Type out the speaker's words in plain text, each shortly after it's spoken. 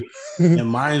And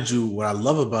mind you, what I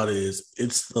love about it is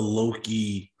it's the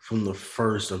Loki from the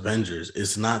first Avengers.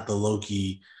 It's not the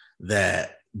Loki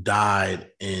that died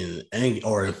in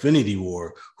or Infinity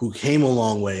War, who came a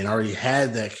long way and already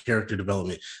had that character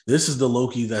development. This is the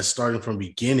Loki that's starting from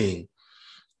beginning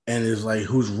and is like,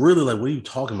 who's really like, what are you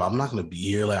talking about? I'm not going to be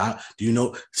here. Like, do you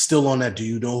know, still on that, do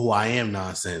you know who I am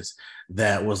nonsense?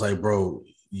 That was like, bro,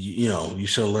 you know, you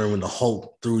should have learned when the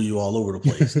Hulk threw you all over the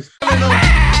place.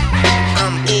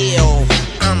 I'm ill.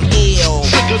 I'm ill.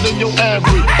 Sicker than your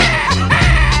average.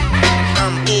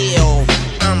 I'm ill.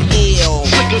 I'm ill.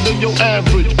 Sicker than your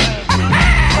average.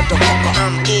 Motherfucker,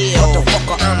 I'm ill.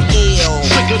 Motherfucker, I'm ill.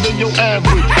 Sicker than your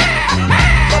average.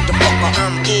 Motherfucker,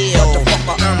 I'm ill.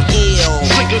 Motherfucker, I'm ill.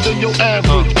 Sicker than your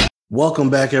average. Welcome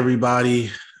back,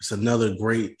 everybody. It's another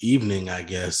great evening, I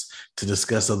guess, to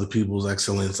discuss other people's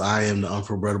excellence. I am the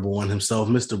unforgettable one himself,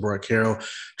 Mr. Brett Carroll.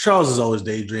 Charles is always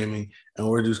daydreaming, and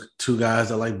we're just two guys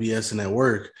that like BSing at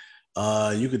work.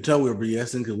 You could tell we're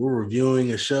BSing because we're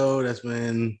reviewing a show that's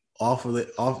been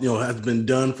has been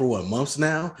done for what, months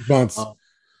now? Months.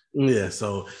 Yeah,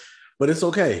 so, but it's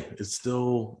okay. It's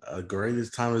still a great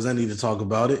time as any to talk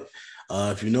about it.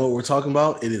 If you know what we're talking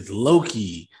about, it is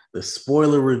Loki, the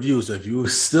spoiler review. So if you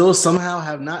still somehow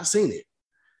have not seen it,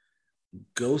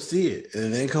 go see it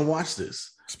and then come watch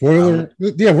this. Spoiler.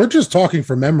 Yeah, we're just talking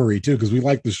from memory too, because we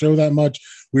like the show that much.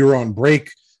 We were on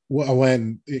break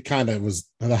when it kind of was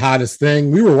the hottest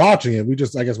thing. We were watching it. We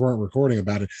just, I guess, weren't recording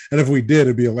about it. And if we did,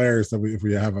 it'd be hilarious that if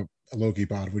we have a Loki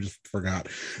pod, we just forgot.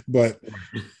 But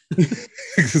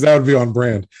because that would be on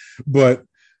brand. But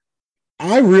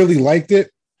I really liked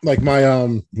it. Like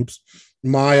what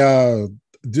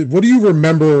do you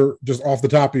remember just off the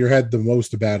top of your head the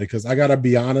most about it? Because I gotta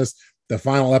be honest, the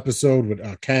final episode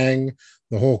with Kang,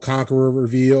 the whole Conqueror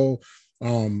reveal,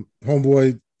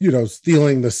 homeboy,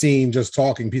 stealing the scene, just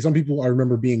talking. Some people I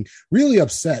remember being really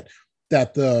upset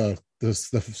that the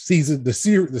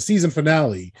season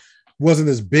finale wasn't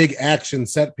this big action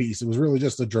set piece. It was really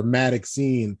just a dramatic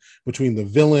scene between the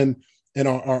villain and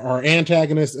our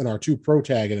antagonist and our two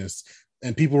protagonists.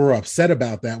 And people were upset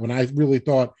about that when I really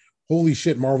thought, holy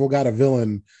shit, Marvel got a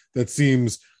villain that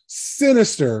seems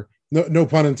sinister, no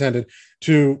pun intended,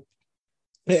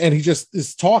 and he just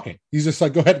is talking. He's just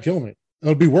like, go ahead and kill me.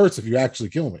 It'll be worse if you actually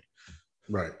kill me.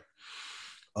 Right.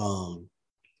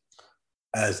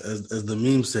 As the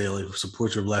memes say, like,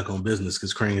 support your black-owned business,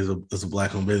 because Krang is a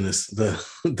black-owned business. The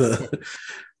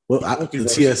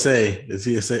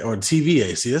TSA or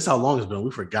TVA. See, that's how long it's been.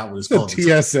 We forgot what it's called.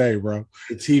 The TSA, bro.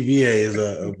 The TVA is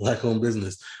a black-owned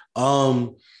business.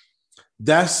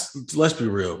 Let's be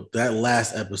real. That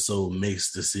last episode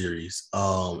makes the series.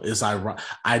 It's ironic.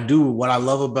 What I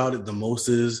love about it the most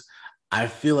is I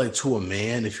feel like, to a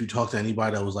man, if you talk to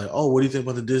anybody that was like, "Oh, what do you think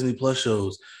about the Disney Plus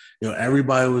shows?"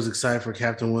 Everybody was excited for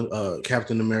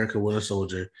Captain America: Winter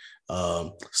Soldier.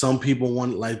 Some people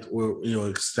were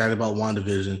excited about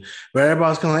WandaVision, but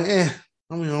everybody's kind of like,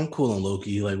 I'm cool on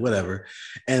Loki, like whatever.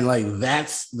 And like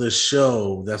that's the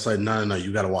show that's like, no,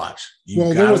 you gotta watch.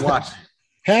 You gotta watch it.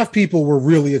 Half people were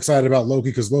really excited about Loki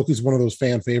because Loki's one of those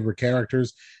fan favorite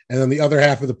characters, and then the other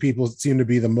half of the people seem to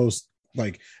be the most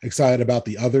like excited about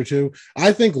the other two.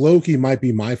 I think Loki might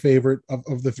be my favorite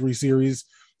of the three series.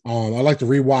 I like to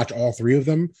rewatch all three of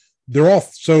them. They're all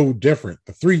so different.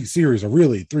 The three series are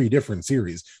really three different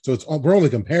series. So we're only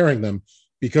comparing them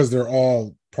because they're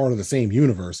all part of the same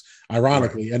universe,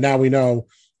 ironically. Right. And now we know,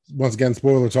 once again,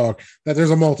 spoiler talk, that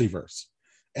there's a multiverse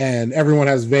and everyone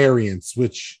has variants,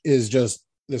 which is just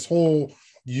this whole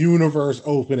universe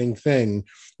opening thing,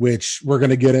 which we're going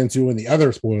to get into in the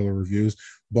other spoiler reviews.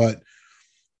 But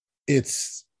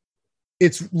it's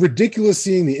ridiculous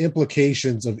seeing the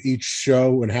implications of each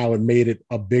show and how it made it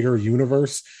a bigger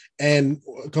universe. And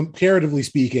comparatively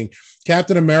speaking,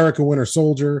 Captain America Winter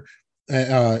Soldier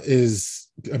Falcon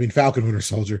Winter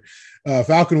Soldier.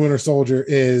 Falcon Winter Soldier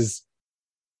is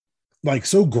like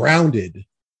so grounded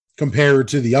compared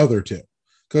to the other two,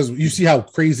 because you see how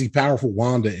crazy powerful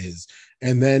Wanda is.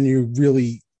 And then you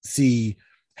really see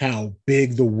how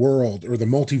big the world or the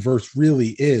multiverse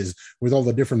really is with all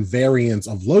the different variants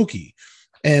of Loki.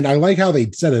 And I like how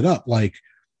they set it up. Like,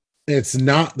 it's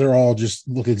not, they're all just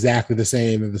look exactly the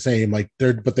same and the same, like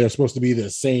they're supposed to be the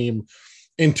same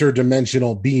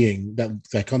interdimensional being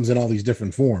that comes in all these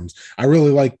different forms. I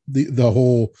really like the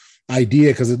whole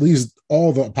idea because it leaves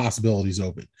all the possibilities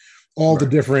open, all the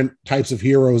different types of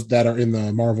heroes that are in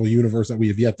the Marvel universe that we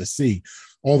have yet to see,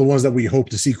 all the ones that we hope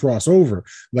to see cross over.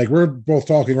 Like, we're both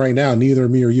talking right now, neither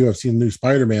me or you have seen the new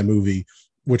Spider-Man movie,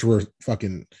 which we're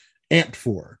fucking amped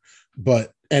for.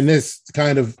 And this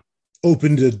kind of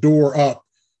opened the door up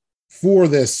for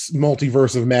this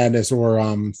multiverse of madness, or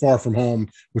Far From Home,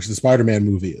 which the Spider-Man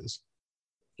movie is.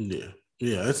 Yeah.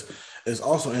 Yeah. It's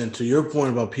also, and to your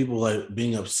point about people like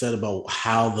being upset about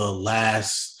how the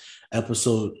last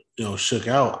episode, shook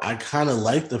out, I kind of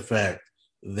like the fact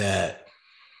that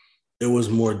it was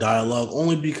more dialogue,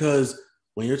 only because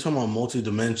when you're talking about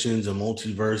multi-dimensions and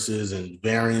multiverses and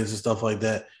variants and stuff like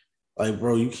that, like,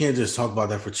 bro, you can't just talk about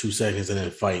that for 2 seconds and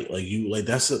then fight.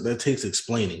 That takes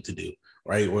explaining to do,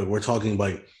 right? We're talking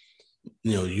like,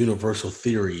 universal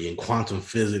theory and quantum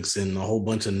physics and a whole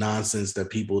bunch of nonsense that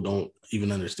people don't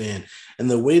even understand. And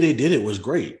the way they did it was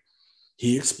great.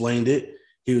 He explained it.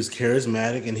 He was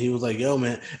charismatic, and he was like, yo,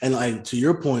 man. And like, to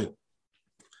your point,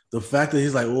 the fact that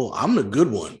he's like, well, I'm the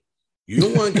good one. You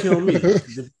don't want to kill me.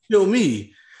 If you kill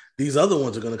me, these other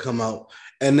ones are going to come out.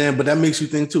 And then, but that makes you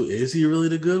think too, is he really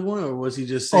the good one, or was he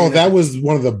just saying that was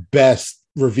one of the best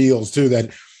reveals too,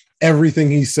 that everything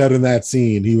he said in that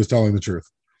scene, he was telling the truth.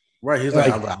 Right. He's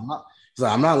like,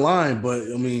 I'm not lying, but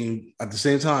I mean, at the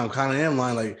same time, I kind of am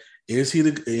lying. Like, is he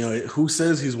who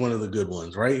says he's one of the good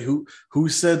ones, right? Who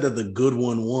said that the good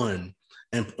one won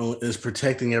and is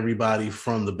protecting everybody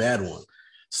from the bad one?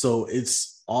 So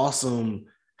it's awesome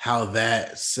how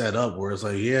that set up, where it's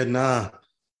like, yeah, nah,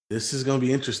 this is going to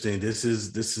be interesting. This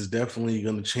is definitely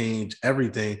going to change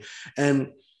everything.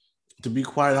 And to be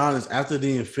quite honest, after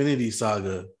the Infinity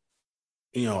Saga,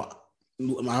 I'm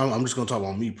just going to talk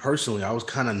about me personally. I was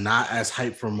kind of not as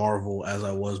hyped for Marvel as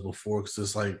I was before, because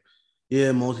it's like,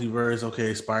 yeah, multiverse,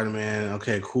 okay, Spider-Man,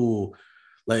 okay, cool.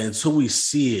 Like, until we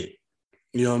see it,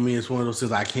 you know what I mean? It's one of those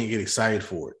things I can't get excited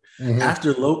for it. Mm-hmm.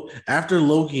 After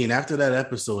Loki and after that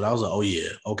episode, I was like, oh yeah,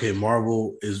 okay,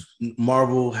 Marvel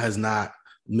has not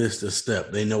missed a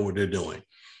step. They know what they're doing.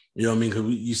 You know what I mean?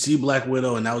 Because you see Black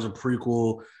Widow, and that was a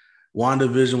prequel.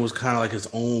 WandaVision was kind of like its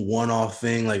own one-off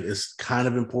thing. Like, it's kind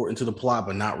of important to the plot,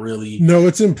 but not really. No,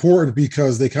 it's important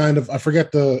because they kind of, I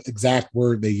forget the exact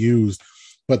word they used,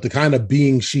 but the kind of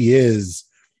being she is,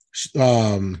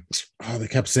 they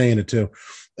kept saying it too.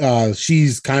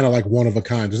 She's kind of like one of a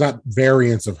kind. There's not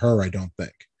variants of her, I don't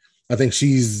think. I think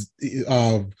she's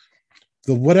the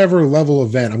whatever level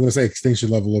event. I'm going to say extinction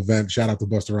level event. Shout out to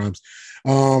Busta Rhymes.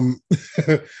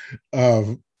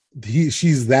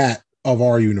 She's that of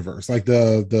our universe, like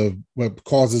the what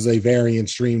causes a variant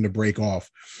stream to break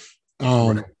off.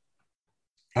 Right.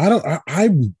 I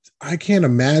can't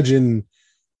imagine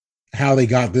how they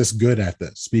got this good at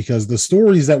this, because the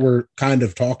stories that we're kind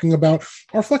of talking about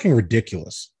are fucking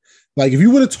ridiculous. Like, if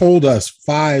you would have told us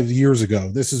 5 years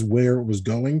ago this is where it was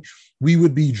going, we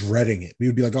would be dreading it. We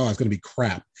would be like, oh, it's going to be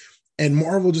crap. And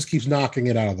Marvel just keeps knocking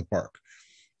it out of the park.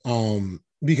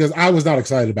 Because I was not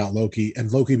excited about Loki,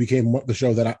 and Loki became the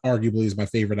show that arguably is my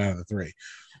favorite out of the three.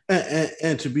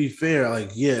 And to be fair, like,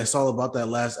 yeah, it's all about that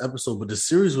last episode, but the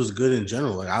series was good in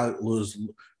general. Like, I was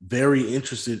very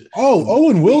interested. Oh,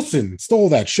 Owen Wilson stole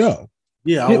that show.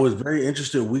 Yeah, I was very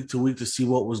interested week to week to see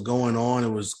what was going on.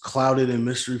 It was clouded in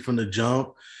mystery from the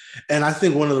jump. And I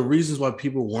think one of the reasons why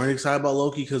people weren't excited about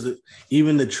Loki, because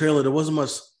even the trailer, there wasn't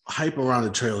much hype around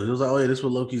the trailer. It was like, oh yeah, this is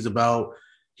what Loki's about.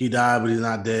 He died, but he's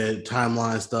not dead.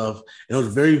 Timeline stuff. And it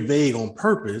was very vague on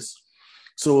purpose.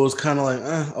 So it was kind of like,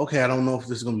 okay, I don't know if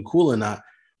this is going to be cool or not.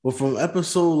 But from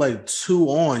episode like 2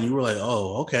 on, you were like,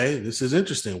 oh, okay, this is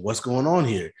interesting. What's going on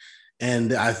here?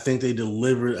 And I think they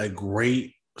delivered a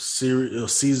great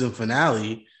season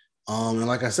finale. And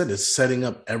like I said, it's setting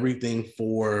up everything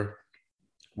for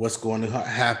what's going to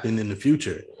happen in the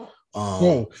future.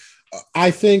 I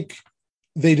think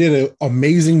they did an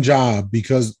amazing job,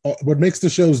 because what makes the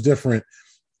shows different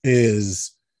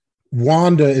is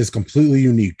Wanda is completely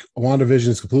unique. WandaVision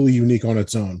is completely unique on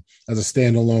its own as a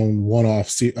standalone one-off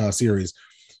series.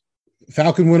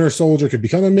 Falcon Winter Soldier could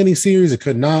become a mini series. It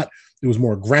could not. It was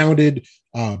more grounded,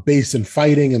 based in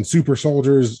fighting and super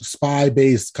soldiers, spy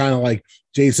based, kind of like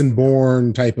Jason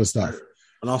Bourne type of stuff.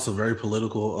 And also very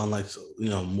political, unlike,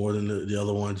 more than the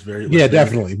other ones.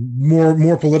 Definitely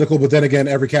more political. But then again,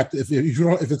 every if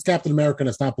it's Captain America and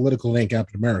it's not political, it ain't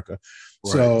Captain America.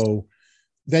 Right. So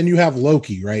then you have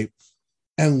Loki, right?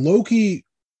 And Loki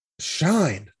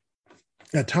shined.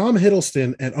 And Tom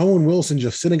Hiddleston and Owen Wilson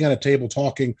just sitting at a table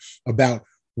talking about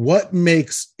what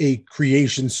makes a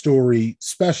creation story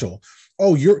special.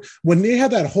 Oh, when they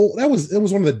had it was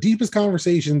one of the deepest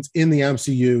conversations in the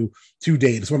MCU to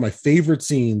date. It's one of my favorite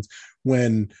scenes,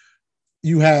 when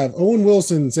you have Owen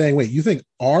Wilson saying, wait, you think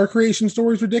our creation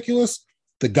story is ridiculous?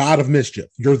 The god of mischief.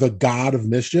 You're the god of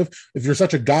mischief. If you're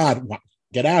such a god,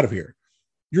 get out of here.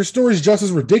 Your story is just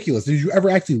as ridiculous. Did you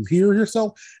ever actually hear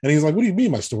yourself? And he's like, what do you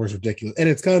mean my story is ridiculous? And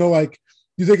it's kind of like,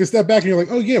 you take a step back and you're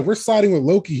like, oh yeah, we're siding with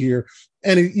Loki here.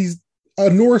 And a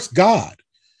Norse god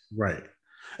Right.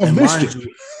 of And mischief.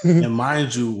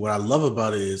 mind you, what I love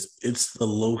about it is it's the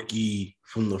Loki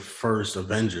from the first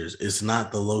Avengers. It's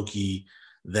not the Loki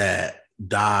that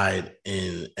died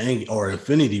in or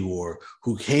Infinity War,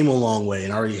 who came a long way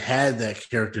and already had that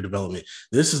character development.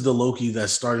 This is the Loki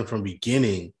that's starting from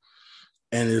beginning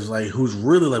and is like, who's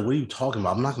really like, what are you talking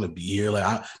about? I'm not going to be here.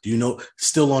 Like, do you know,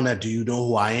 still on that, do you know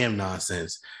who I am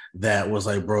nonsense? That was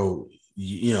like, bro,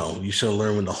 you know, you should have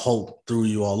learned when the Hulk threw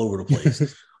you all over the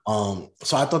place.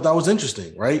 So I thought that was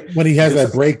interesting, right? When he has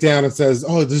that breakdown and says,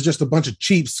 "Oh, this is just a bunch of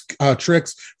cheap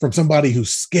tricks from somebody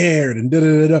who's scared," and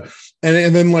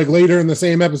and then like later in the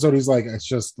same episode, he's like, "It's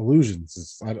just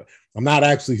illusions. I'm not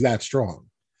actually that strong."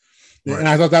 Right. And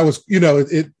I thought that was, you know,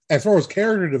 it as far as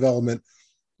character development,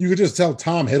 you could just tell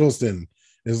Tom Hiddleston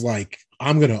is like,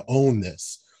 "I'm going to own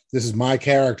this. This is my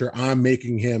character. I'm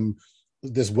making him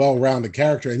this well-rounded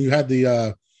character." And you had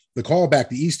the callback,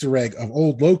 the Easter egg of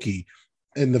old Loki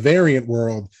in the variant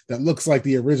world that looks like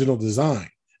the original design,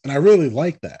 and I really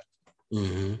like that.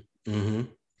 Yeah,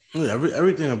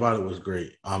 everything about it was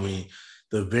great. I mean,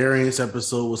 the variants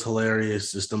episode was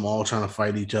hilarious, just them all trying to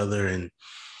fight each other, and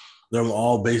they're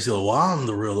all basically, well, I'm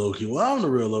the real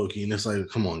Loki, and it's like,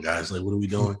 come on guys, like, what are we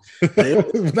doing?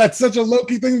 That's such a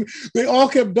Loki thing. They all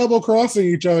kept double crossing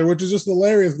each other, which is just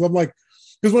hilarious. I'm like,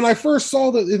 because when I first saw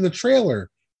that in the trailer,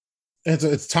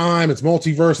 it's time, it's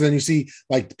multiverse, and then you see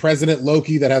like President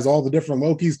Loki that has all the different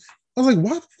Lokis. I was like,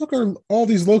 why the fuck are all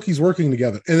these Lokis working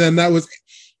together? And then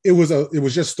it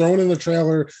was just thrown in the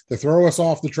trailer to throw us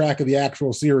off the track of the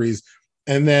actual series.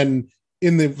 And then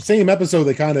in the same episode,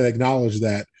 they kind of acknowledge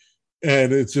that,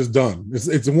 and it's just done.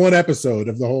 It's one episode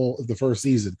of the first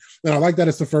season. And I like that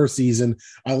it's the first season.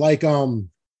 I like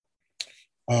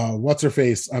what's her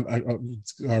face,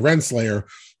 Renslayer,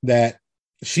 that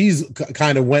she's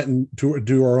kind of went to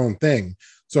do her own thing.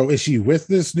 So is she with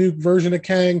this new version of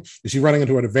Kang? Is she running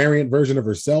into a variant version of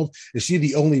herself? Is she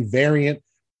the only variant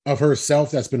of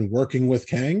herself that's been working with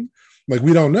Kang? Like,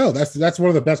 we don't know. That's one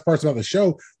of the best parts about the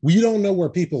show. We don't know where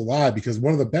people lie, because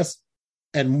one of the best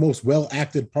and most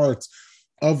well-acted parts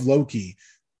of Loki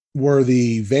were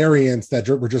the variants that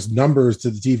were just numbers to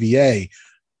the TVA,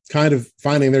 kind of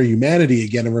finding their humanity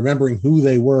again and remembering who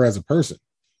they were as a person.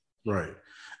 Right.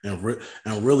 And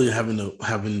really having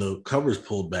the covers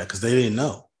pulled back because they didn't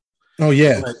know. Oh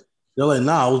yeah, they're like,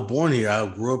 nah, I was born here. I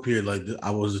grew up here. Like, I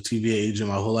was a TVA agent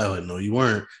my whole life. Like, no, you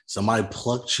weren't. Somebody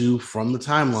plucked you from the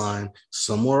timeline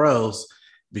somewhere else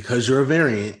because you're a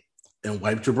variant and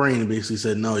wiped your brain and basically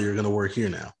said, no, you're going to work here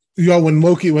now. You know, when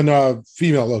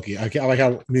female Loki, I like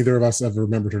how neither of us have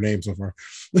remembered her name so far,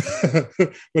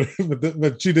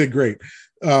 but she did great.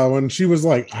 When she was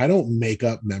like, I don't make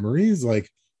up memories, like,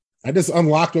 I just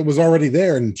unlocked what was already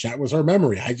there, and that was her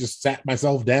memory. I just sat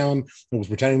myself down and was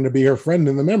pretending to be her friend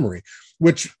in the memory,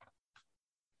 which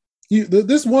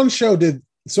this one show did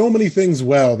so many things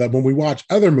well that when we watch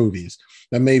other movies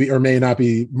that maybe or may not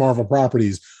be Marvel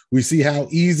properties, we see how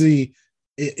easy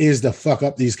it is to fuck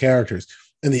up these characters.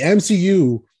 And the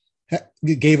MCU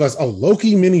gave us a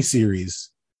Loki miniseries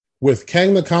with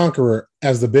Kang the Conqueror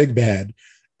as the big bad,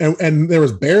 and there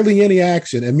was barely any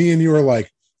action, and me and you were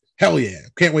like, hell yeah,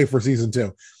 can't wait for season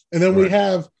 2. And then we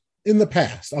have in the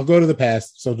past, I'll go to the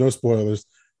past, so no spoilers.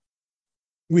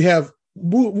 We have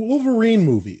Wolverine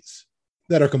movies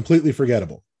that are completely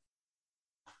forgettable.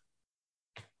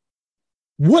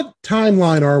 What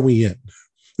timeline are we in?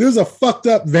 This is a fucked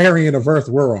up variant of Earth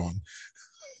we're on.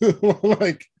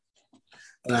 Like,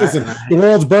 listen, the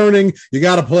world's burning, you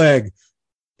got a plague.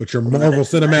 But your Marvel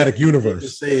Cinematic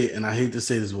Universe. I hate to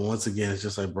say this, but once again, it's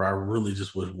just like, bro, I really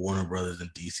just wish Warner Brothers and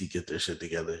DC get their shit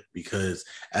together, because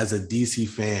as a DC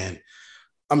fan,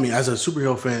 I mean, as a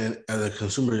superhero fan, as a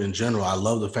consumer in general, I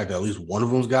love the fact that at least one of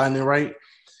them's gotten it right.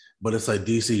 But it's like,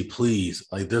 DC, please,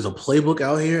 like, there's a playbook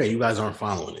out here and you guys aren't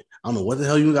following it. I don't know what the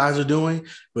hell you guys are doing,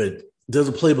 but there's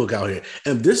a playbook out here.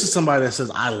 And this is somebody that says,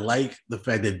 I like the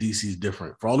fact that DC is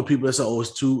different. For all the people that say, oh,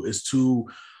 it's too it's too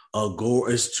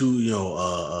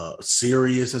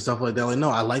serious and stuff like that. Like, no,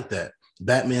 I like that.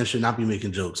 Batman should not be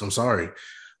making jokes. I'm sorry.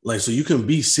 Like, so you can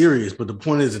be serious, but the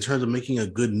point is, in terms of making a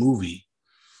good movie,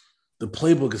 the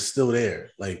playbook is still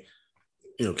there. Like,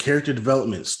 you know, character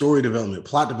development, story development,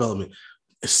 plot development,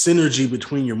 synergy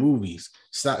between your movies.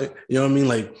 Stop, you know what I mean?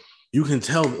 Like, you can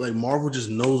tell that, like, Marvel just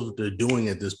knows what they're doing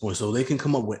at this point, so they can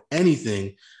come up with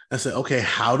anything and say, okay,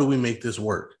 how do we make this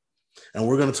work? And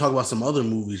we're going to talk about some other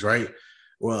movies, right?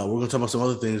 Well, we're going to talk about some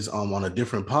other things on a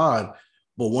different pod.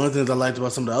 But one of the things I liked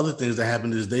about some of the other things that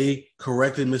happened is they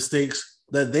corrected mistakes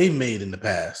that they made in the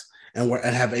past and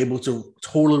have able to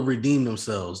totally redeem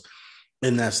themselves.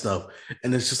 and that stuff.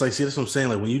 And it's just like, see, that's what I'm saying.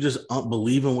 Like when you just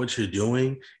believe in what you're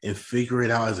doing and figure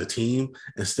it out as a team,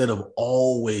 instead of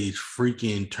always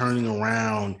freaking turning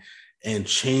around and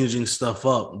changing stuff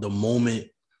up the moment,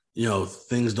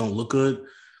 things don't look good.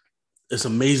 It's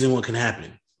amazing what can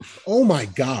happen. Oh my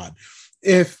God.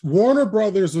 If Warner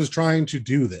Brothers was trying to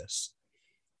do this,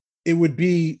 it would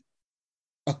be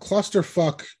a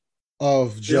clusterfuck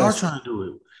of just. They are trying to do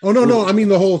it. Oh no! I mean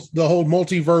the whole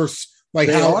multiverse. Like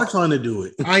they are trying to do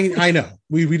it. I know.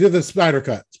 We did the Snyder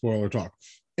Cut spoiler talk,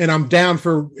 and I'm down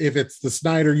for if it's the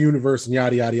Snyder universe and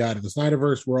yada yada yada. The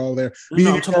Snyderverse, we're all there.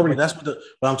 No, I'm talking about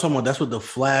that's what the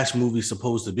Flash movie's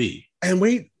supposed to be. And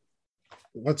wait,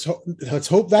 let's hope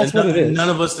that's what it is. None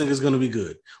of us think it's going to be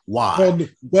good. Why?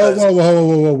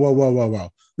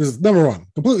 Whoa. This is number one,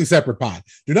 completely separate pod.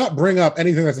 Do not bring up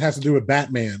anything that has to do with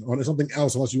Batman on something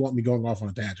else unless you want me going off on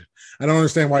a tangent. I don't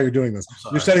understand why you're doing this.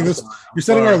 You're setting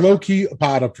our Loki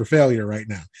pod up for failure right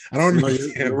now. I don't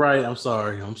understand. You're right. I'm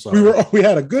sorry. We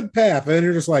had a good path, and then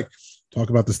you're just like, talk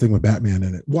about this thing with Batman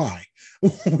in it. Why?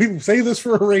 We say this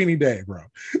for a rainy day, bro.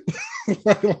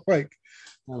 Like,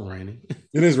 not rainy.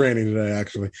 It is raining today,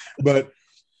 actually. But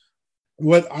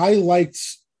what I liked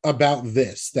about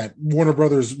this that Warner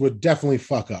Brothers would definitely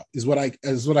fuck up is what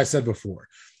I said before.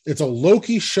 It's a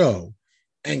Loki show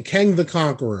and Kang the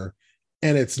Conqueror,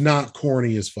 and it's not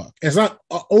corny as fuck. It's not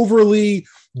overly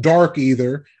dark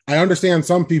either. I understand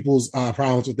some people's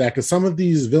problems with that because some of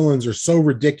these villains are so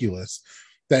ridiculous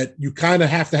that you kind of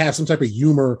have to have some type of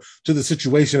humor to the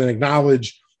situation and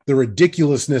acknowledge the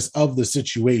ridiculousness of the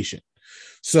situation.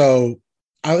 So,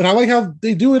 I like how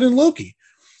they do it in Loki.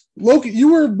 Loki,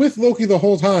 you were with Loki the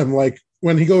whole time, like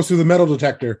when he goes through the metal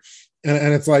detector,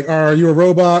 and it's like, are you a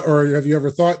robot, or have you ever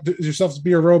thought yourself to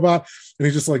be a robot? And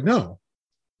he's just like, no.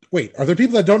 Wait, are there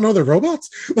people that don't know they're robots?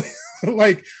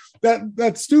 Like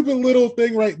that stupid little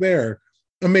thing right there.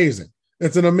 Amazing.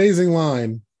 It's an amazing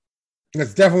line.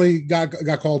 That's definitely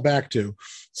got called back to.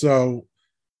 So,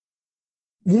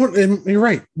 and you're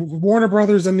right. Warner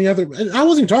Brothers and the other. I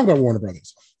wasn't even talking about Warner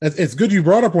Brothers. It's good you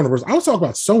brought up Warner Brothers. I was talking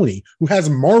about Sony, who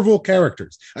has Marvel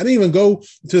characters. I didn't even go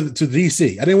to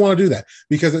DC. I didn't want to do that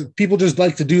because people just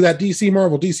like to do that DC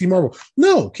Marvel.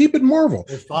 No, keep it Marvel.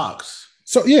 And Fox.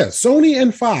 So yeah, Sony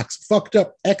and Fox fucked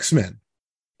up X-Men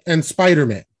and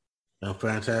Spider-Man and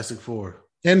Fantastic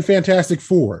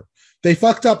Four. They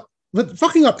fucked up, but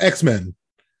fucking up X-Men.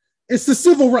 It's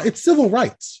civil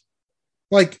rights.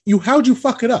 Like how'd you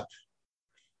fuck it up?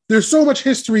 There's so much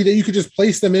history that you could just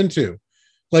place them into.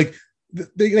 Like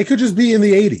they could just be in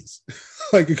the 80s.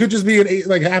 Like it could just be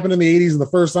happened in the 80s and the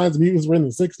first signs of mutants were in the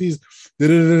 60s.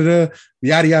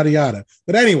 Yada yada yada.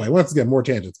 But anyway, once again, more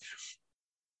tangents.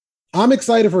 I'm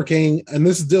excited for King, and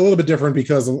this is a little bit different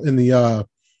because in the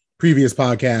previous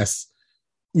podcasts,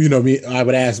 I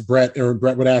would ask Brett, or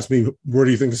Brett would ask me, where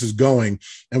do you think this is going?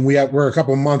 And we're a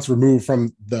couple of months removed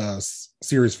from the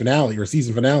series finale or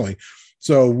season finale.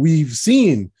 So we've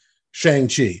seen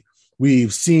Shang-Chi.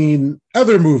 We've seen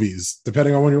other movies.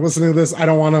 Depending on when you're listening to this, I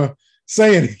don't want to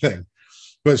say anything.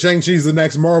 But Shang-Chi is the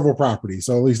next Marvel property.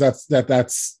 So at least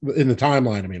that's in the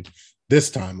timeline. I mean, this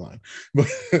timeline.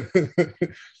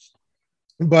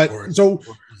 But so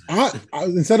I,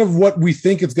 instead of what we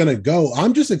think it's going to go,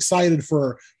 I'm just excited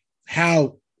for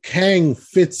how Kang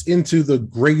fits into the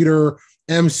greater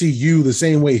MCU the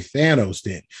same way Thanos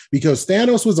did, because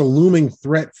Thanos was a looming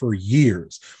threat for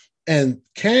years. And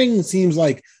Kang seems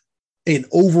like an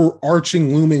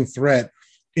overarching looming threat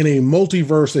in a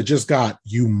multiverse that just got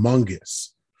humongous.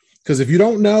 Because if you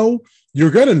don't know,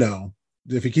 you're going to know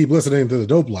if you keep listening to the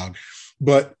Dope Blog.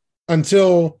 But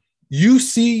until you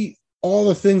see all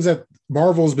the things that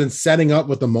Marvel's been setting up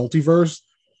with the multiverse,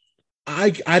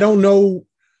 I don't know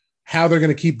how they're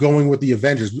going to keep going with the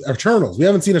Avengers. Eternals. We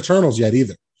haven't seen Eternals yet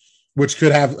either, which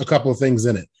could have a couple of things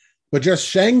in it. But just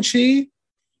Shang-Chi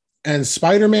and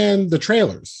Spider-Man, the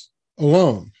trailers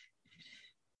alone,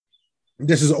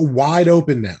 this is wide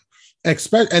open now.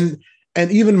 And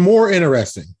even more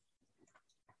interesting.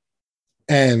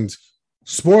 And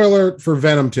spoiler for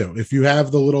Venom 2. If you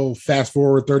have the little fast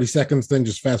forward 30 seconds thing,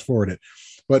 just fast forward it.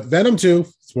 But Venom 2,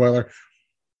 spoiler,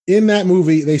 in that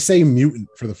movie, they say mutant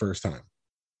for the first time.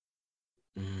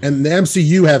 And the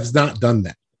MCU has not done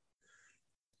that,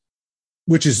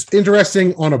 which is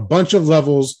interesting on a bunch of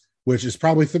levels, which has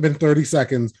probably been 30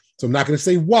 seconds. So I'm not going to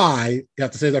say why. You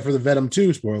have to say that for the Venom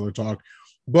 2 spoiler talk.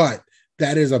 But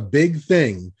that is a big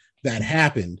thing that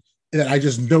happened that I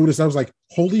just noticed. I was like,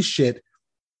 holy shit,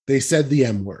 they said the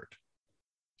M word.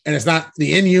 And it's not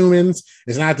the Inhumans.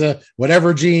 It's not the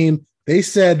whatever gene. They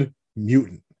said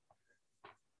mutant.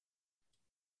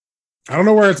 I don't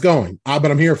know where it's going, but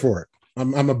I'm here for it.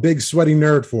 I'm a big sweaty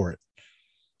nerd for it.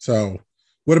 So,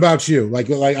 what about you? Like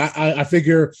I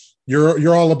figure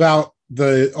you're all about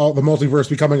the multiverse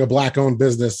becoming a black-owned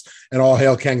business, and all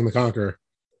hail Kang the Conqueror.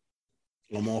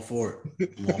 I'm all for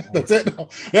it. That's it.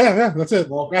 Yeah, that's it.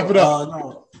 Wrap it up.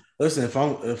 No. Listen, if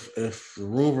the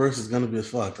room verse is gonna be as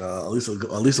fuck, at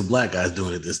least a black guy's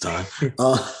doing it this time.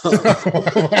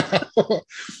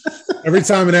 Every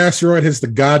time an asteroid hits the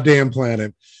goddamn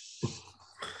planet,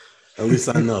 at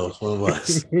least I know it's one of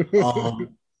us.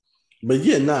 But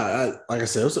yeah, like I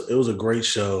said, it was a great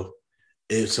show.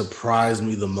 It surprised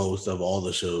me the most of all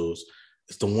the shows.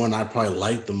 It's the one I probably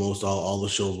liked the most all the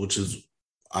shows, which is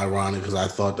ironic because I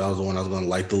thought that was the one I was going to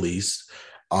like the least.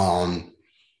 And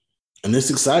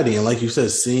it's exciting. And like you said,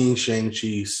 seeing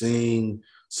Shang-Chi, seeing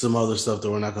some other stuff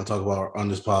that we're not going to talk about on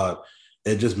this pod,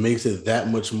 it just makes it that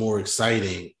much more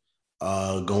exciting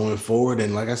going forward.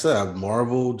 And like I said,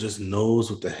 Marvel just knows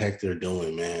what the heck they're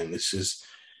doing, man. It's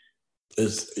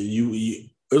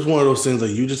one of those things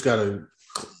like you just got to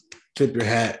tip your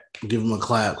hat, give them a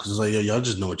clap because it's like, yo, y'all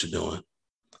just know what you're doing.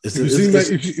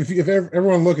 If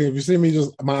everyone looking, if you see me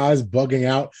just my eyes bugging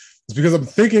out, it's because I'm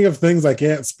thinking of things I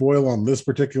can't spoil on this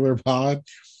particular pod.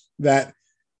 That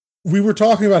we were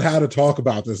talking about how to talk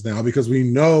about this now because we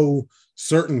know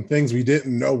certain things we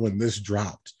didn't know when this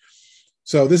dropped.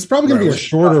 So this is probably going to be a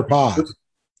shorter pod,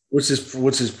 which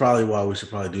is probably why we should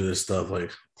probably do this stuff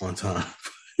like on time.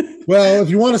 Well, if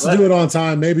you want us to do it on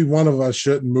time, maybe one of us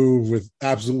shouldn't move with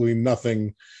absolutely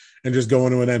nothing and just go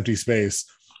into an empty space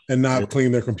and not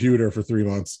clean their computer for 3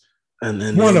 months. And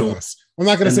then one of us. I'm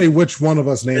not going to say which one of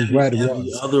us named Red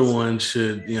was. The other one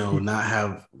should, not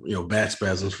have, back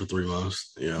spasms for 3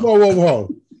 months. Whoa.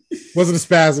 Wasn't a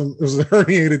spasm. It was a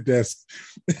herniated disc.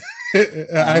 I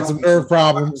had some nerve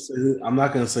problems. I'm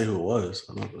not going to say who it was.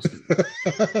 I'm not gonna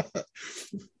say.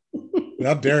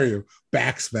 How dare you?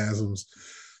 Back spasms.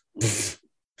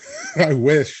 I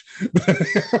wish.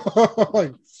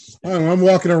 Like, I don't know, I'm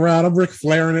walking around. I'm Ric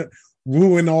Flairing it,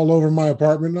 wooing all over my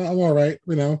apartment. I'm all right.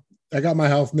 I got my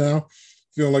health now.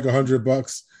 Feeling like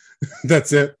 $100.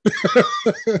 That's it.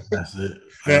 That's it.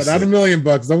 Yeah, not $1 million.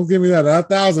 Don't give me that. Not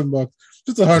 $1,000.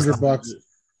 Just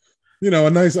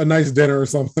 $100. A nice dinner or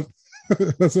something.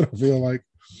 That's what I feel like.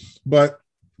 But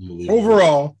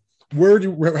overall,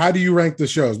 how do you rank the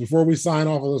shows before we sign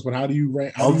off of this one? How do you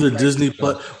rank of the Disney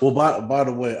Plus? Well, by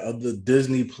the way, of the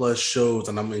Disney Plus shows,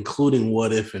 and I'm including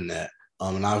What If in that.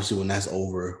 And obviously, when that's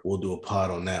over, we'll do a pod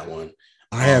on that one.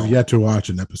 I have yet to watch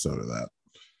an episode of that.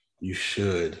 You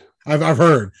should. I've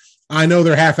heard. I know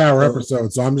they're half-hour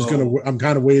episodes, so I'm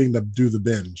kind of waiting to do the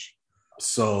binge.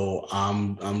 So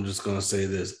I'm just gonna say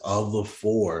this: of the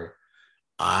 4,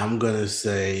 I'm gonna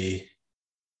say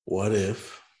What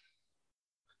If,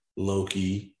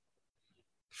 Loki,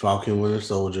 Falcon Winter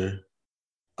Soldier,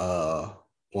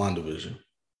 WandaVision,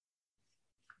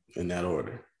 in that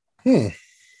order. I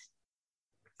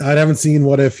haven't seen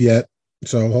What If yet,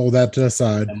 so hold that to the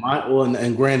side.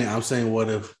 And granted, I'm saying What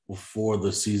If before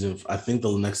the season. I think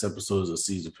the next episode is a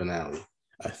season finale.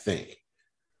 I think,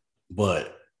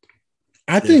 but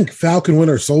I think Falcon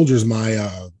Winter Soldier is my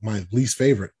least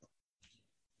favorite.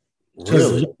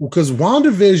 Really? Because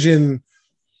WandaVision.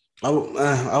 I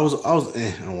was on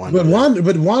WandaVision.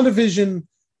 But WandaVision,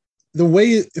 the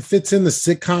way it fits in the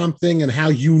sitcom thing and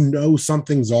how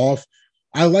something's off.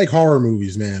 I like horror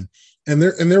movies, man. And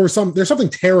there's something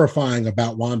terrifying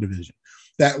about WandaVision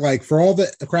that, like, for all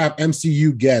the crap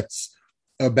MCU gets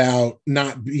about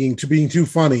not being too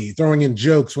funny, throwing in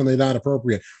jokes when they're not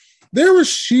appropriate, there was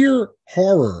sheer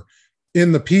horror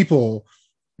in the people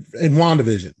in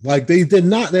WandaVision. Like, they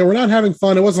were not having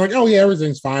fun. It wasn't like, oh yeah,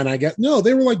 everything's fine, I guess. No,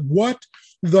 they were like, what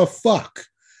the fuck?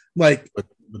 Like, but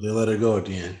they let her go at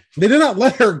the end. They did not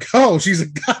let her go. She's a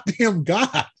goddamn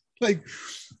god. Like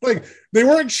they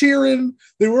weren't cheering.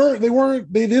 They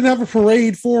didn't have a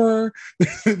parade for her.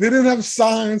 They didn't have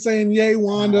signs saying, yay,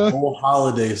 Wanda. The whole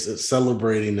holidays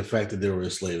celebrating the fact that they were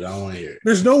enslaved. I don't want to hear it.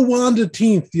 There's no Wanda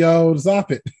 10th, yo.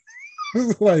 Stop it.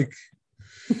 Like,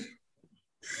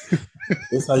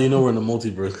 that's how you know we're in the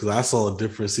multiverse, because I saw a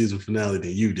different season finale than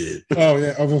you did. Oh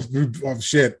yeah. Oh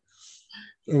shit.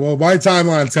 Well, my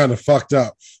timeline's kind of fucked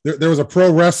up. There was a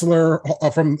pro wrestler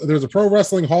there's a pro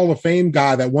wrestling Hall of Fame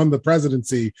guy that won the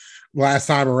presidency last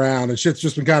time around, and shit's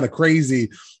just been kind of crazy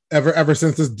ever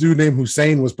since this dude named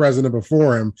Hussein was president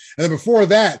before him. And then before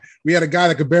that, we had a guy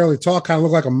that could barely talk, kind of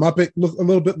look like a Muppet, look a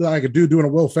little bit like a dude doing a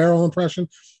Will Ferrell impression.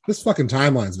 This fucking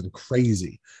timeline's been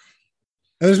crazy.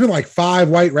 And there's been like 5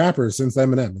 white rappers since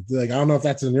Eminem. Like, I don't know if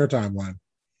that's in your timeline.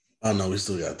 Oh no, we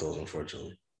still got those,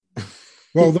 unfortunately.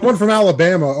 Well, the one from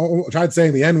Alabama tried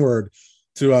saying the N-word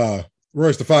to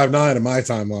Royce the 5'9" in my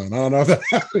timeline. I don't know if that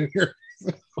happened here.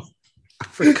 I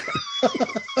forgot.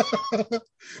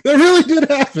 That really did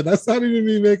happen. That's not even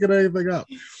me making anything up.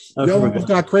 You almost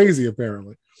got crazy,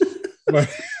 apparently. Like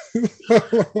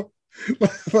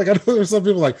I know there's some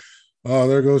people like, oh,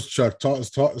 there goes Chuck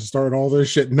starting all this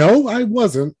shit. No, I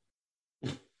wasn't.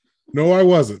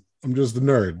 I'm just a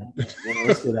nerd.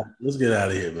 Let's get out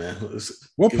of here, man.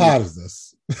 What pod is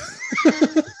this?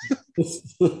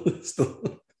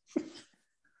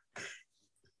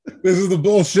 This is the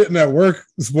bullshitting at work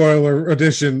spoiler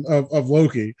edition of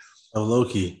Loki. Of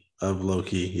Loki,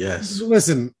 yes.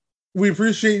 Listen, we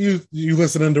appreciate you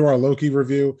listening to our Loki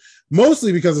review,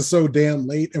 mostly because it's so damn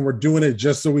late and we're doing it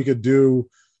just so we could do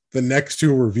the next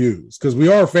two reviews because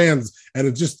we are fans, and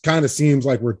it just kind of seems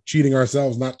like we're cheating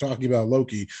ourselves not talking about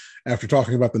Loki after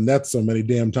talking about the Nets so many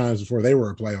damn times before they were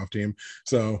a playoff team.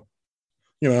 So,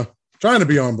 trying to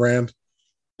be on brand.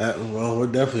 Well, we're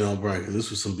definitely on brand because this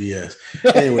was some BS.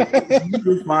 Anyway, you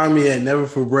can find me at Never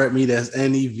Forget Me. That's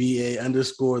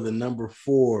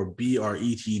NEVA_4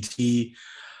 BRETT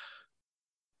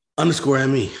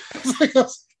 _ME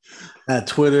at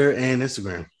Twitter and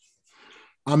Instagram.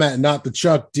 I'm at Not the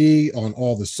Chuck D on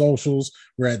all the socials.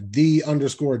 We're at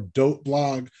 _dope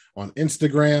blog on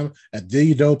Instagram, at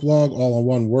the dope blog, all in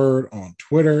one word, on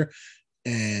Twitter,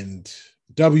 and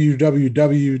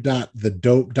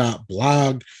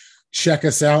www.thedope.blog. Check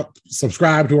us out.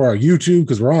 Subscribe to our YouTube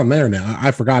because we're on there now.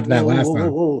 I forgot that last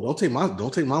time. Whoa. Don't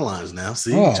take my lines now.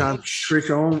 See, you're trying to trick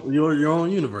your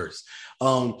own universe.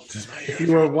 If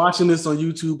you are watching this on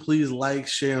YouTube, please like,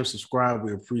 share, and subscribe.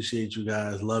 We appreciate you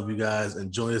guys. Love you guys.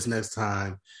 And join us next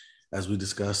time as we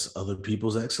discuss other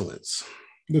people's excellence.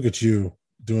 Look at you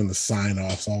doing the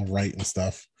sign-offs all right and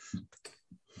stuff.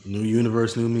 New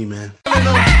universe, new me, man.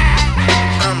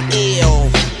 I'm ill.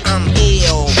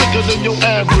 Sicker than your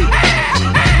average.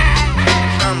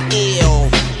 I'm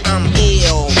ill.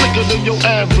 Sicker than your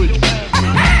average.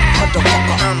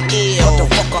 Motherfucker, I'm ill.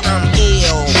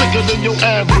 Sicker than your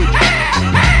average.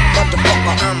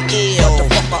 Motherfucker, I'm ill.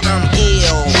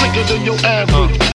 Sicker than your average.